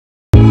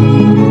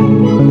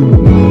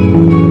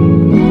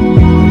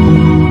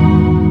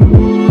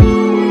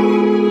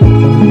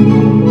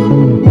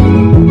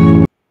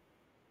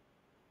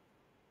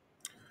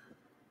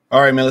All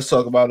right, man, let's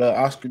talk about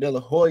Oscar De La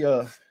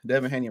Hoya,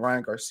 Devin Haney,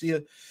 Ryan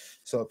Garcia.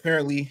 So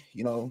apparently,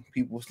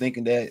 people was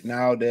thinking that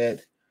now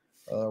that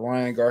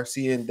Ryan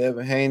Garcia and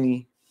Devin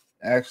Haney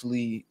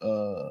actually,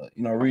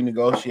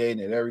 renegotiating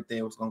that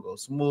everything was going to go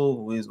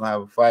smooth. We was going to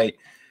have a fight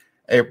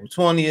April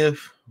 20th,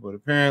 but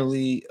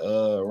apparently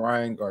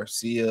Ryan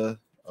Garcia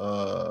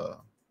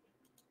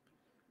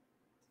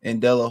and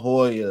De La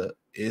Hoya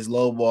is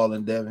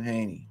lowballing Devin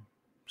Haney.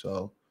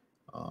 So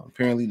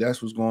apparently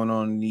that's what's going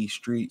on in these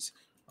streets.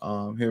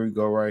 Here we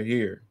go right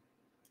here.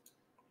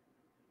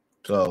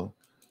 So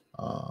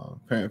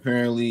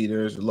apparently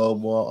there's a low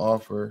ball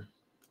offer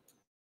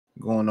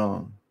going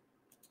on.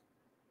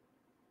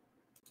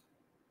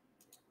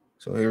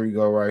 So here we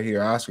go right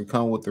here. Oscar,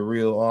 come with the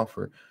real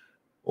offer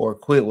or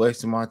quit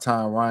wasting my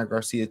time. Ryan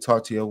Garcia,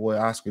 talk to your boy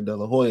Oscar De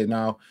La Hoya.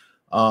 Now,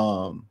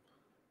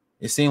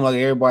 it seemed like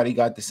everybody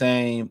got the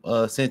same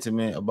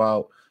sentiment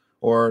about,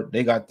 or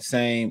they got the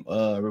same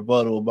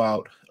rebuttal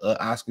about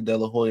Oscar De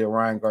La Hoya,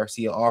 Ryan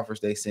Garcia offers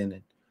they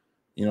sending.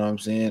 You know what I'm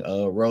saying?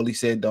 Rolly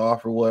said the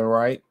offer wasn't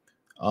right.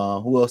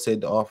 Who else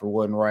said the offer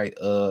wasn't right?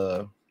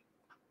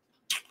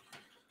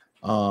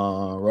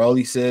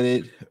 Rolly said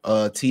it.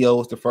 T.O.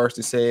 was the first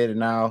to say it, and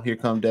now here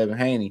comes Devin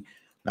Haney.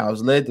 Now I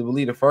was led to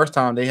believe the first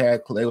time they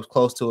was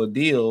close to a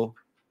deal,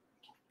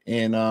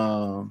 and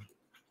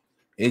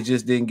it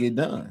just didn't get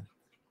done.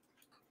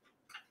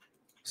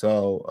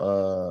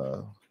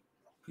 So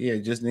yeah,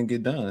 it just didn't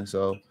get done.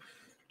 So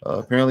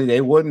apparently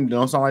they wouldn't.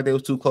 Don't sound like they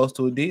was too close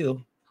to a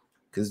deal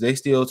because they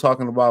still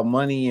talking about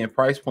money and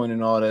price point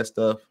and all that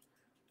stuff.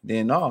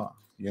 Then no,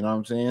 you know what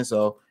I'm saying?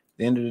 So at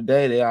the end of the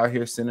day, they out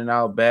here sending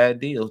out bad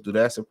deals. Do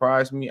that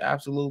surprise me?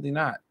 Absolutely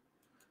not.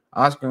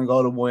 Oscar and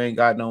Golden Boy ain't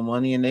got no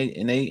money, and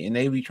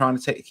they be trying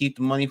to keep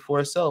the money for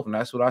itself, and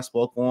that's what I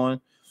spoke on.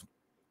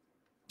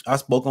 I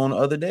spoke on the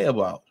other day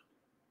about.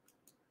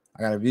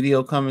 I got a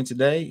video coming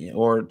today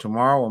or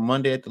tomorrow or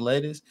Monday at the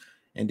latest,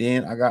 and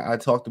then I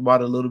talked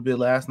about it a little bit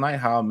last night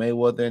how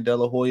Mayweather and De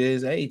La Hoya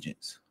is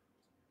agents.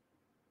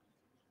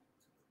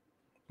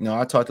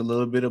 I talked a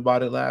little bit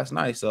about it last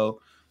night,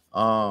 so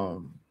yeah,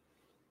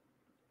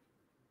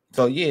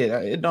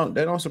 that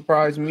don't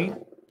surprise me.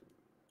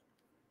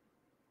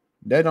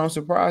 That don't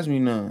surprise me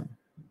none.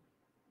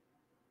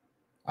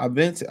 I've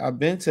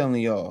been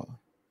telling y'all.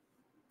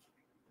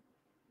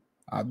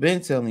 I've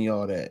been telling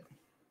y'all that.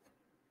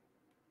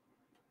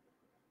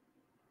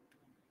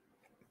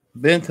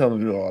 Been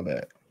telling you all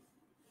that.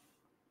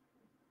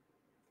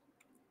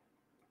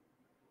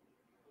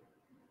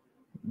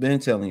 Been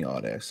telling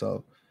y'all that.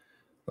 So,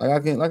 like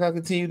I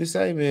continue to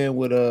say, man,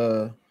 with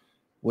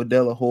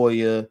De La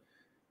Hoya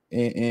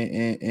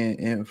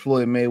and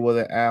Floyd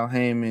Mayweather, Al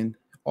Heyman,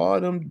 all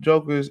them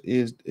jokers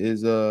is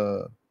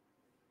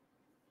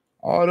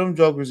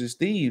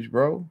thieves,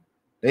 bro.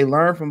 They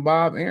learned from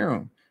Bob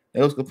Arum.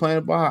 They was complaining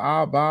about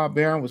how Bob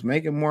Arum was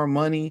making more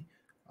money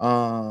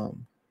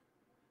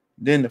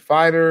than the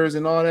fighters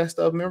and all that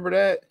stuff. Remember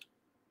that?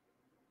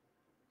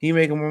 He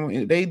making more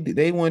money.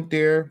 They went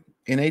there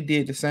and they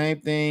did the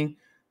same thing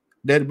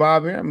that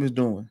Bob Arum is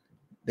doing.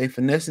 They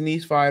finessing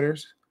these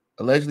fighters,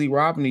 allegedly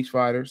robbing these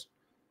fighters,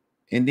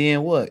 and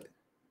then what?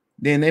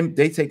 Then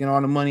they taking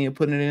all the money and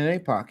putting it in their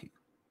pocket.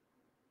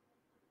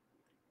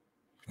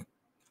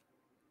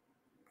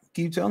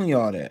 Keep telling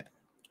y'all that.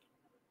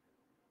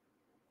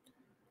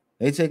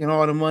 They taking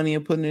all the money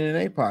and putting it in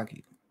their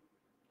pocket.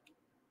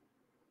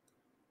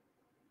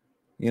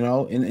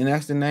 And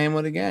that's the name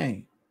of the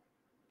game.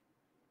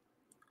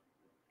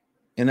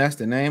 And that's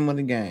the name of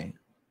the game.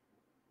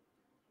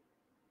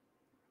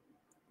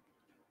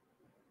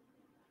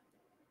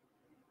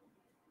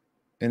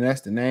 And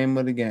that's the name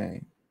of the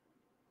game.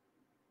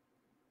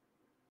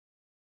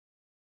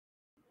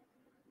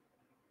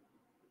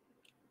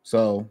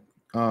 So,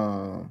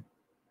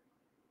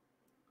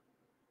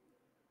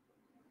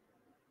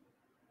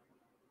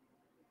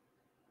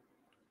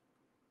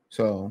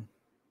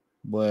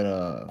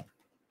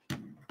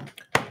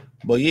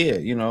 but yeah, I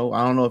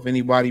don't know if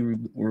anybody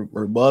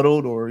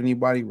rebutted or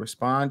anybody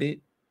responded,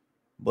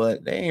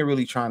 but they ain't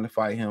really trying to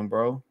fight him,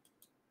 bro.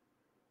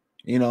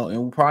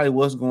 And probably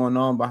what's going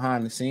on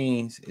behind the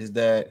scenes is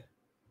that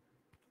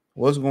I'm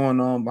gonna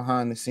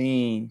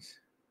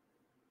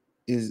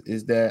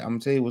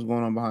tell you what's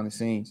going on behind the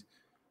scenes.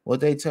 What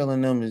they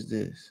telling them is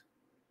this: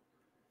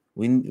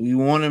 we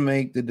want to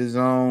make the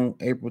DAZN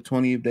April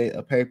 20th date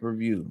a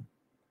pay-per-view.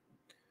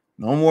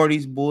 No more of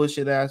these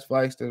bullshit ass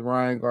fights that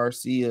Ryan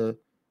Garcia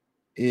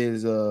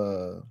is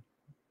doing.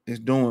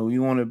 We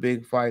want a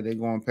big fight. They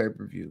go on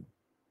pay-per-view,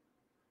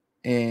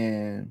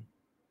 and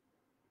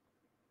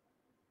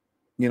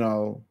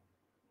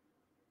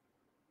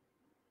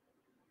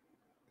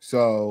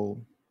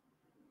so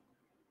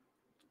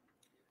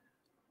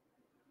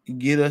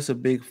get us a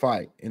big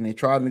fight. And they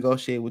tried to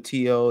negotiate with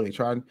T.O. They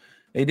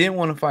didn't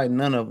want to fight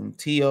none of them,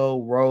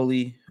 T.O.,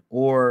 Rolly,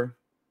 or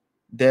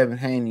Devin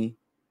Haney.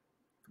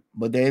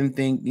 But they didn't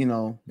think, they're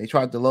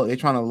trying to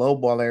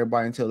lowball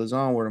everybody until the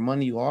zone where the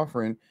money you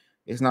offering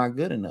is not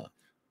good enough.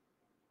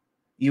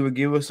 Either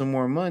give us some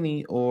more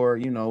money or,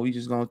 we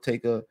just gonna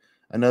take a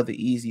another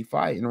easy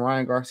fight. And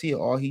Ryan Garcia,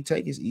 all he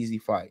take is easy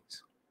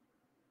fights.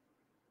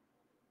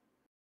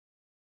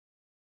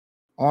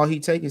 All he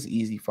take is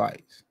easy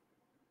fights.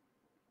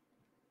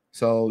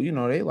 So, you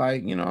know, they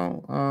like, you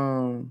know,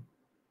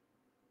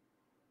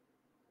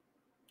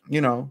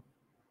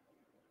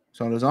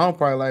 so the zone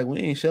probably like, we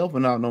ain't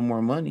shelving out no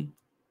more money.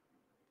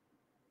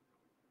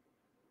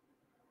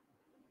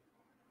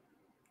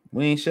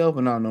 We ain't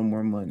shelving out no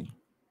more money.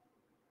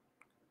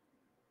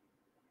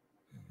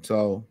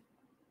 So,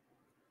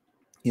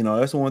 you know,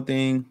 that's one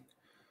thing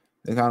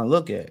they kind of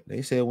look at.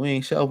 They said we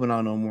ain't shelving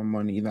out no more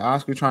money. Either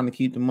Oscar trying to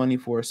keep the money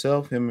for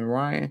herself, him and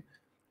Ryan,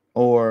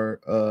 or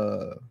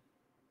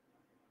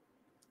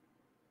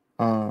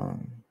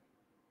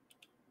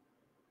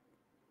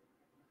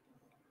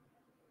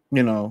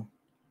you know,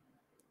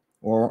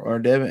 or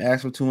Devin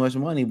asked for too much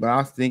money. But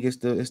I think it's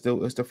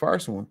the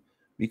first one,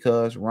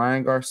 because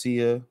Ryan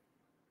Garcia,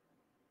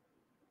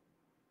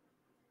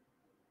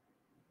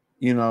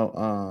 you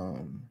know,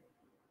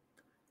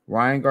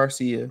 Ryan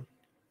Garcia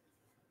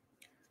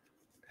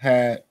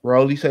had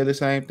Rolly say the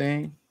same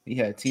thing. He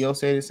had T.O.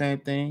 say the same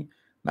thing.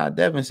 Now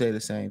Devin say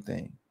the same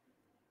thing.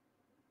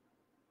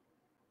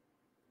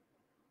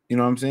 You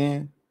know what I'm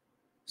saying?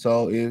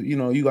 So if you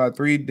know you got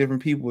 3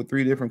 different people with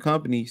 3 different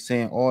companies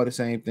saying all the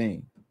same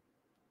thing.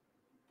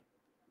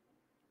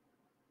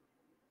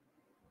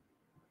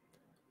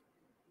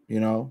 You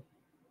know,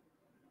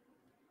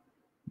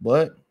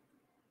 but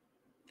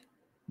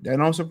that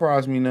don't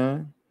surprise me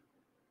none.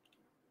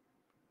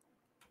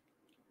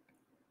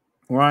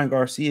 Ryan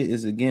Garcia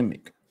is a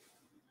gimmick.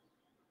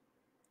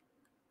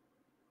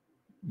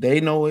 They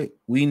know it.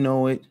 We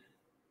know it.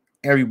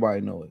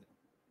 Everybody know it.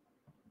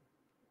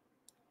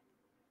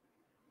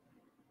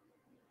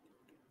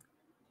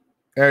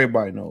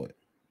 Everybody know it.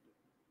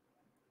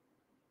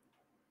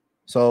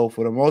 So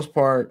for the most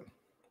part,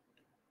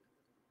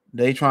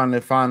 they trying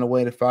to find a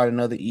way to fight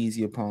another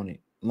easy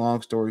opponent.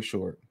 Long story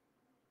short,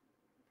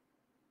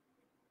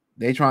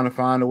 they trying to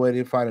find a way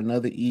to fight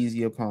another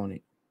easy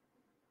opponent.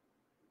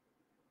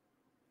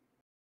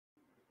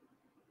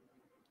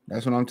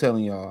 That's what I'm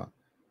telling y'all.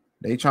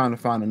 They trying to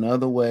find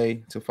another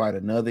way to fight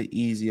another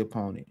easy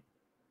opponent.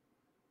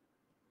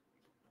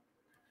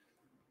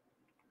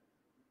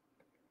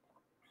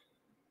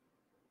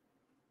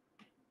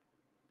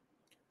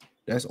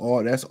 That's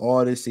all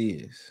this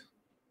is.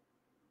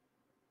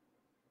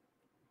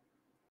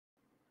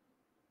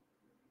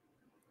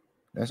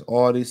 That's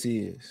all this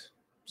is.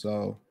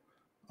 So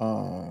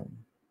at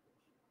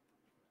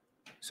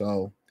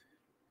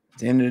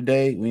the end of the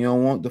day, when you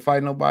don't want to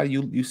fight nobody,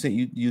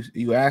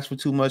 you ask for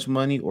too much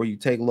money, or you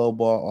take low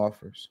ball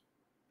offers.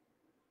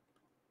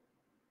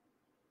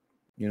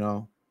 You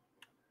know.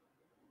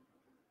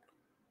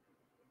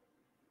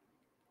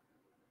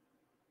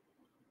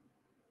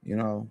 You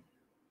know.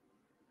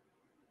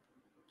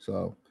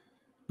 So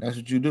that's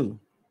what you do.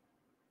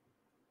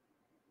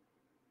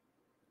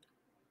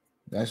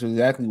 That's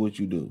exactly what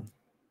you do.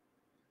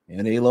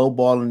 And they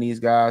lowballing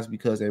these guys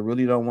because they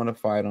really don't want to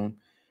fight them.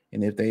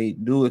 And if they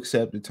do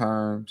accept the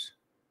terms,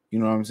 you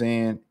know what I'm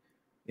saying?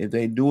 If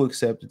they do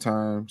accept the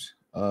terms,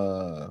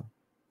 then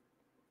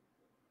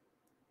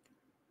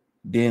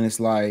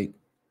it's like,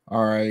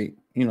 all right,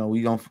 you know,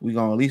 we gonna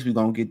at least we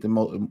gonna get the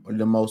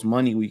most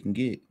money we can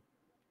get.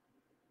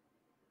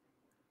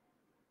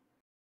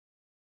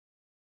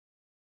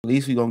 At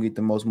least we gonna get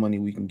the most money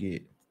we can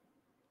get.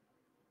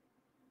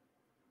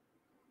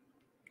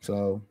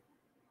 So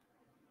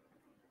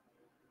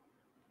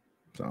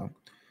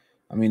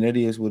I mean, that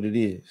is what it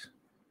is.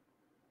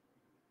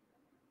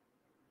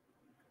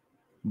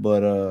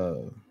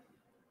 But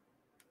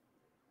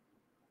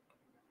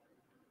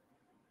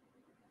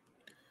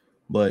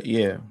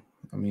yeah,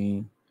 I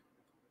mean,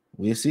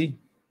 we'll see.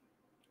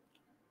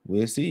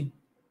 We'll see.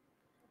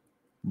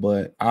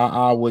 But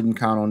I wouldn't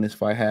count on this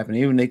fight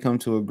happening. Even if they come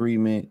to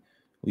agreement,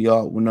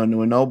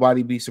 when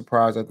nobody be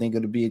surprised. I think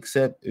it'll be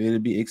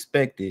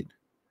expected,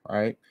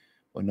 right?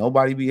 When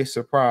nobody be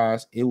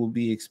surprised, it will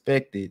be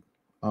expected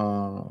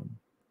for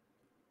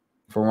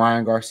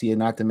Ryan Garcia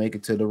not to make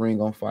it to the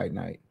ring on fight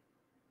night.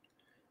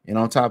 And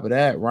on top of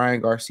that, Ryan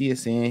Garcia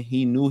saying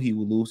he knew he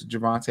would lose to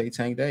Gervonta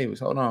Tank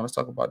Davis. Hold on, let's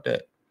talk about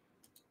that.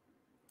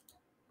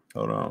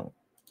 Hold on.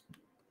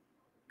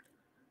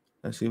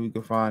 Let's see if we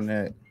can find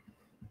that.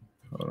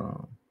 Hold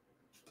on.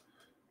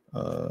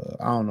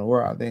 I don't know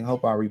where.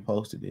 Hope I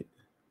reposted it.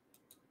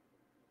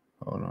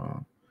 Hold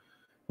on.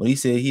 When he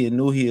said he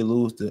knew he'd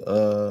lose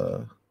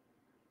to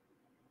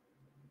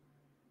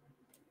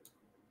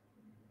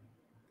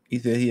he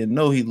said he'd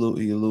know he'd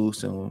lose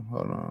to him.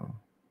 Hold on.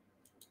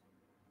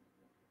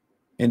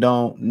 And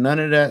none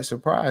of that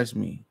surprised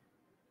me.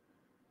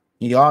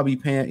 Y'all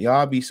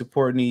be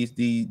supporting these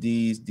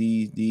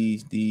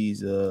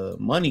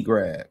money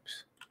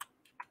grabs.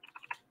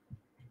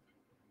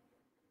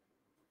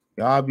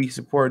 Y'all be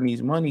supporting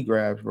these money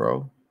grabs,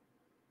 bro.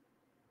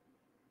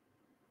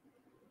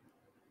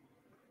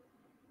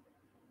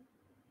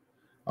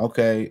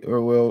 Okay,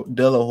 or well,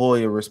 De La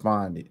Hoya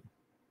responded.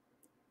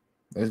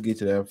 Let's get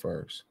to that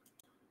first.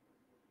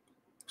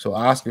 So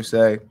Oscar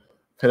say,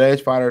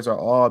 Today's fighters are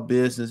all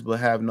business but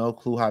have no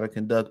clue how to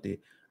conduct it.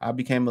 I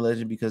became a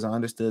legend because I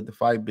understood the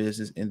fight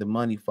business and the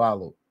money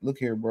followed. Look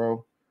here,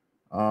 bro.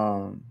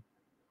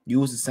 You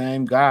was the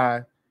same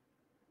guy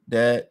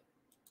that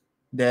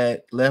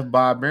left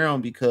Bob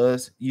Arum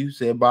because you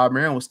said Bob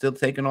Arum was still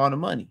taking all the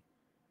money.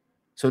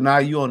 So now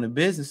you on the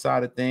business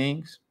side of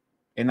things,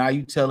 and now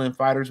you telling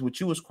fighters what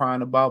you was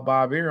crying about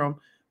Bob Arum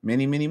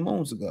many, many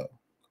moons ago.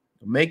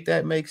 Make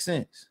that make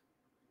sense.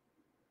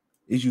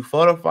 Is you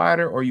for the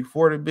fighter or you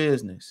for the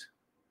business?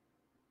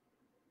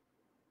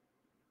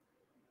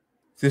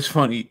 It's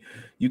funny.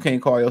 You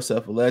can't call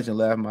yourself a legend.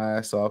 Laugh my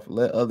ass off.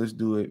 Let others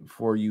do it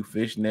for you.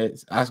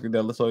 Fishnets. Oscar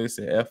De La Hoya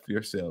said, "F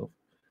yourself."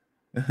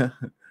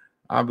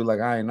 I'll be like,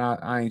 I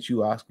ain't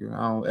you, Oscar.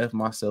 I don't F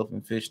myself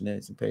in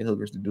fishnets and pay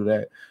hookers to do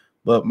that.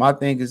 But my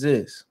thing is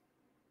this.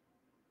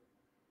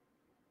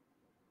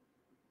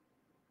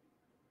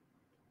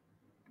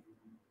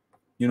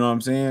 You know what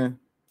I'm saying?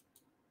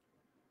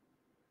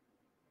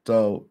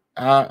 So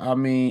I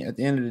mean, at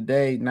the end of the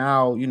day,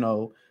 now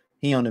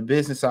he on the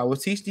business side. We'll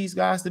teach these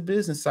guys the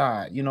business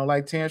side.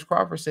 Like Terrence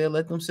Crawford said,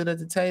 let them sit at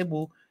the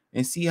table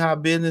and see how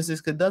business is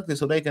conducted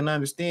so they can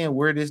understand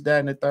where this, that,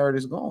 and the third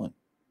is going.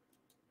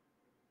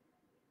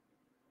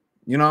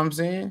 You know what I'm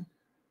saying?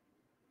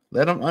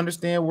 Let them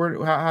understand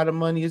how the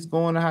money is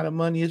going and how the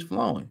money is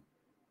flowing.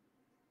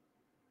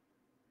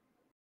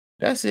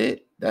 That's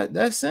it.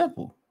 That's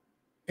simple,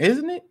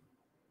 isn't it?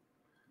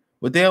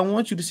 But they don't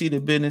want you to see the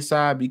business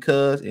side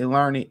and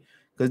learn it,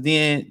 because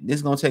then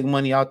it's gonna take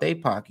money out their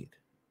pocket.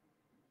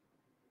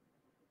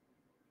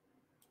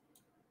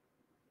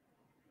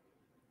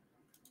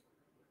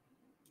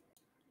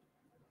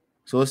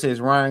 So it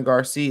says Ryan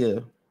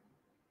Garcia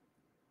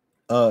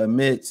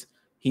admits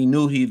he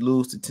knew he'd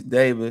lose to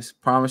Davis,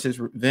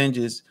 promises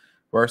vengeance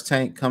versus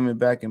Tank coming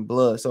back in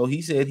blood. So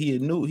he said he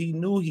knew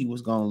he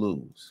was gonna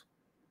lose.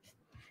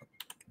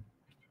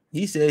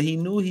 He said he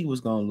knew he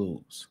was gonna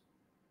lose.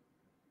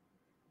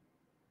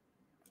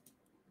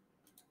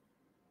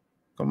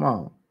 Come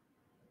on,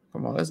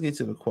 let's get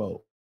to the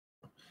quote.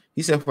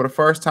 He said, for the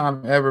first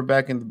time ever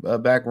back in the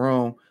back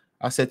room,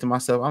 I said to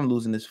myself, I'm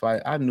losing this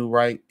fight. I knew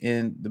right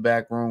in the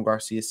back room,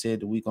 Garcia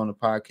said the week on a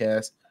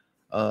podcast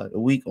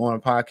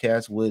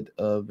with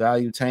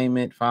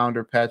Valuetainment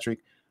founder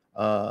Patrick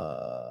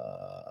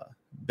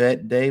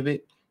Bet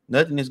David.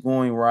 Nothing is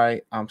going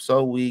right. I'm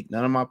so weak.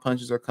 None of my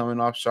punches are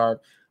coming off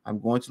sharp. I'm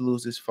going to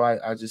lose this fight.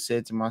 I just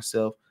said to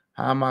myself,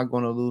 how am I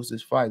going to lose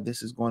this fight?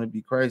 This is going to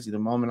be crazy. The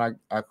moment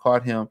I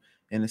caught him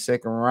in the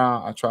second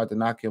round, I tried to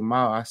knock him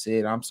out. I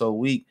said, I'm so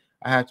weak.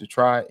 I have to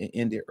try and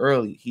end it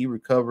early. He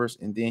recovers,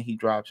 and then he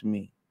drops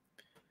me.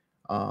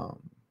 I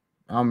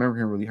don't remember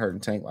him really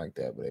hurting Tank like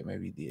that, but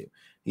maybe he did.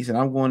 He said,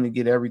 I'm going to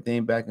get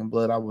everything back in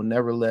blood. I will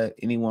never let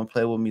anyone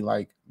play with me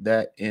like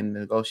that in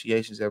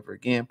negotiations ever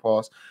again.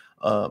 Pause.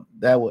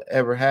 That will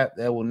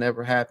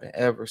never happen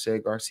ever,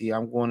 said Garcia.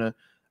 I'm going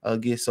to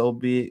get so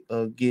big,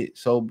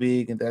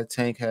 and that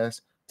Tank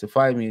has to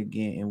fight me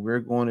again, and we're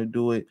going to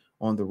do it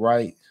on the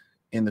right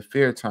in the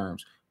fair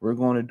terms. We're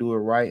going to do it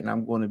right, and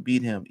I'm going to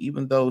beat him.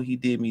 Even though he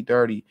did me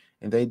dirty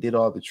and they did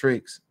all these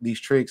tricks,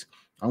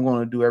 I'm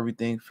going to do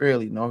everything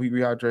fairly. No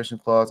rehydration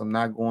clause. I'm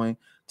not going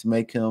to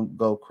make him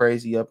go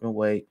crazy up in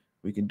weight.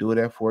 We can do it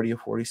at 40 or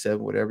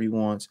 47, whatever he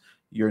wants.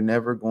 You're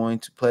never going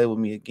to play with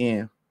me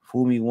again.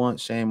 Fool me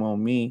once, shame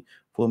on me.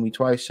 Fool me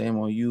twice, shame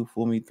on you.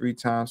 Fool me 3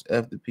 times,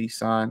 F the peace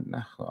sign.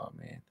 Nah, oh,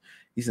 man.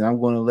 He said,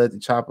 I'm going to let the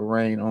chopper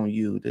rain on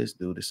you. This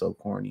dude is so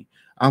corny.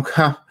 I'm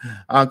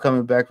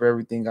coming back for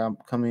everything. I'm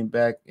coming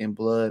back in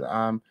blood.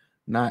 I'm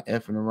not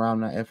effing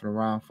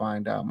around.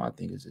 Find out. My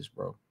thing is this,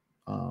 bro.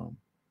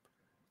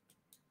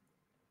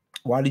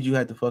 Why did you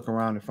have to fuck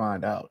around and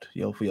find out,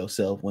 for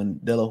yourself when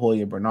De La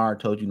Hoya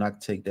Bernard told you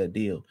not to take that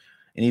deal?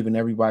 And even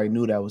everybody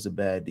knew that was a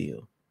bad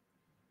deal.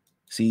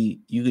 See,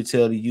 you could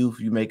tell the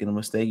youth you're making a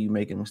mistake,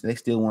 they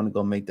still want to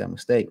go make that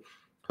mistake.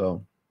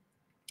 So,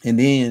 and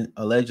then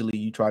allegedly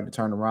you tried to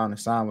turn around and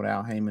sign with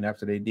Al Heyman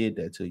after they did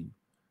that to you.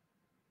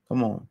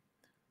 Come on.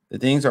 The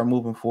things are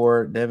moving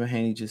forward. Devin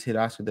Haney just hit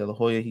Oscar De La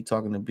Hoya. He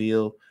talking to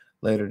Bill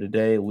later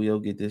today. We'll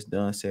get this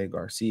done, said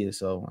Garcia.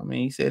 So, I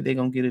mean, he said they're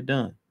going to get it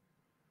done.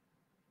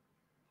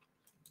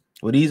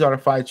 Well, these are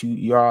the fights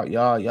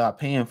y'all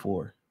paying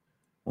for.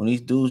 When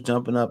these dudes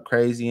jumping up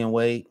crazy in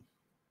weight,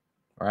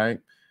 right?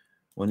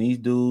 When these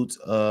dudes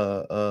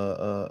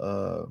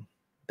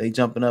they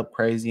jumping up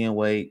crazy in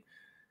weight,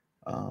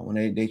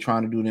 when they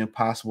trying to do the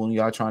impossible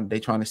and they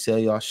trying to sell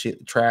y'all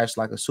shit trash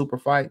like a super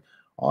fight.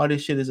 All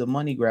this shit is a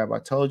money grab. I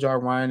told y'all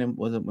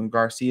when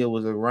Garcia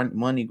was a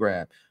money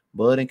grab.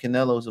 Bud and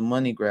Canelo is a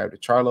money grab. The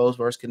Charlos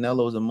versus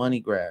Canelo is a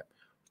money grab.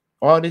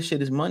 All this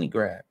shit is money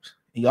grabs.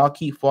 And y'all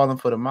keep falling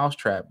for the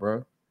mousetrap,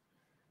 bro.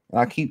 And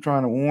I keep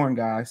trying to warn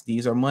guys,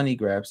 these are money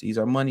grabs. These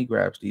are money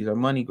grabs. These are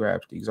money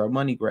grabs. These are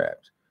money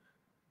grabs.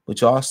 But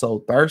y'all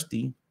so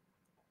thirsty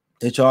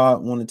that y'all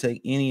want to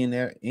take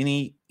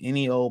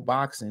any old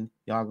boxing,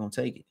 y'all gonna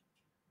take it.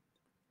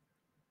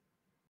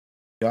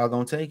 Y'all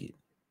gonna take it.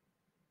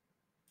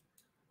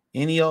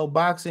 Any old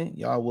boxing,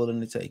 y'all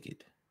willing to take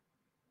it.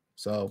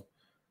 So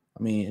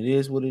I mean, it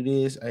is what it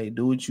is. Hey,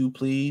 do what you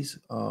please.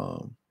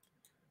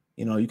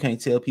 You know, you can't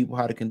tell people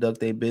how to conduct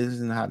their business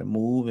and how to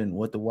move and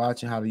what to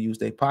watch and how to use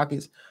their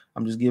pockets.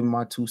 I'm just giving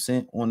my 2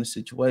 cents on the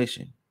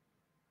situation.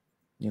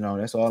 You know,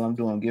 that's all I'm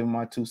doing. I'm giving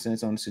my 2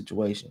 cents on the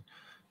situation.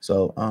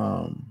 So,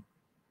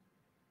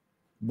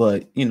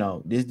 but you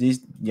know,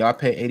 this y'all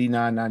pay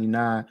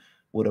 $89.99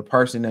 with a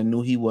person that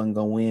knew he wasn't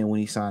gonna win when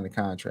he signed the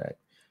contract,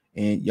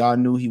 and y'all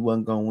knew he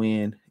wasn't gonna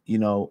win. You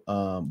know,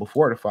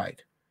 before the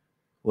fight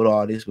with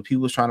all this, but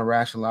people was trying to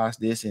rationalize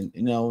this, and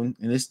you know, and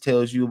this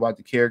tells you about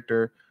the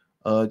character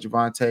of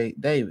Gervonta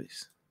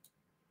Davis.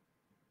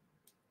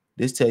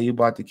 This tell you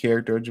about the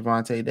character of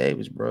Gervonta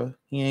Davis, bro.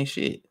 He ain't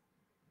shit.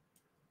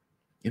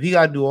 If he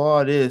gotta do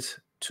all this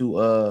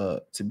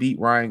to beat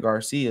Ryan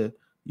Garcia,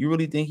 you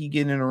really think he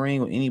getting in the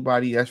ring with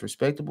anybody that's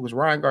respectable? Because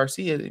Ryan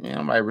Garcia, man,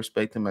 I might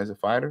respect him as a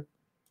fighter,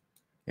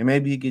 and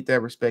maybe he get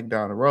that respect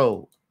down the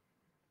road.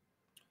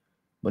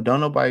 But don't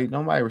nobody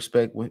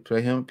respect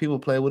play him. People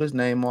play with his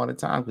name all the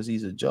time because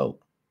he's a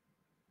joke.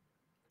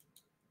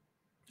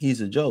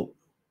 He's a joke.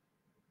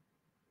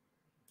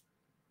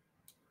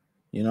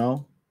 You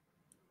know?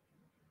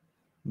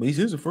 But he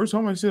says the first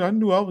time I said I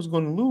knew I was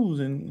going to lose,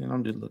 and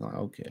I'm just looking like,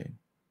 okay.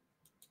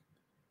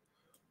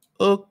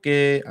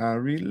 Okay, I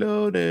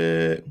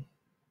reloaded.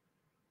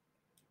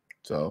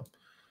 So,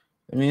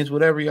 I mean, it's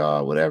whatever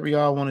y'all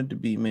wanted to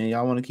be, man.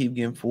 Y'all want to keep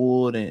getting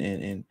fooled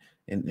and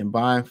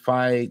buying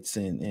fights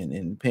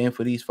and paying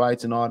for these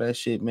fights and all that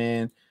shit,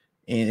 man.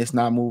 And it's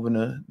not moving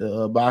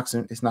the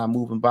boxing. It's not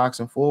moving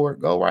boxing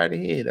forward. Go right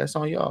ahead. That's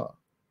on y'all.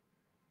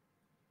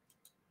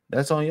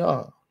 That's on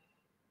y'all.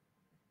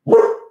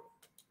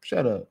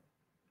 Shut up.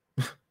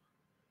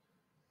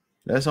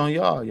 That's on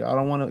y'all. Y'all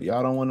don't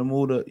want to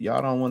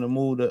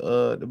move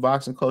the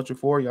boxing culture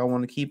forward. Y'all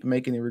want to keep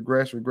making it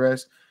regress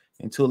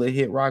until it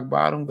hit rock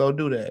bottom. Go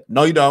do that.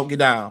 No, you don't. Get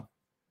down.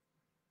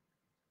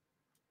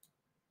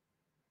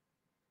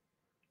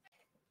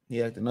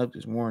 He acting up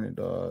this morning,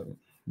 dog.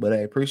 But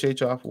hey, appreciate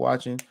y'all for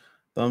watching.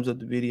 Thumbs up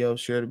the video,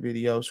 share the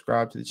video,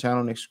 subscribe to the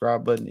channel. Next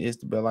subscribe button is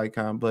the bell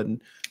icon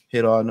button.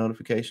 Hit all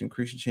notifications,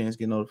 increase your chance,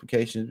 get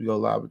notifications. We go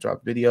live or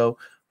drop video.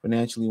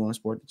 Financially, want to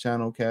support the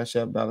channel, Cash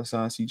App, $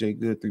 CJ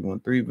Good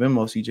 313,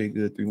 Venmo CJ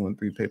Good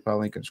 313, PayPal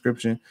link in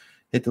description.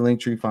 Hit the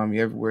link tree, find me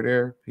everywhere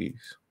there.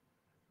 Peace.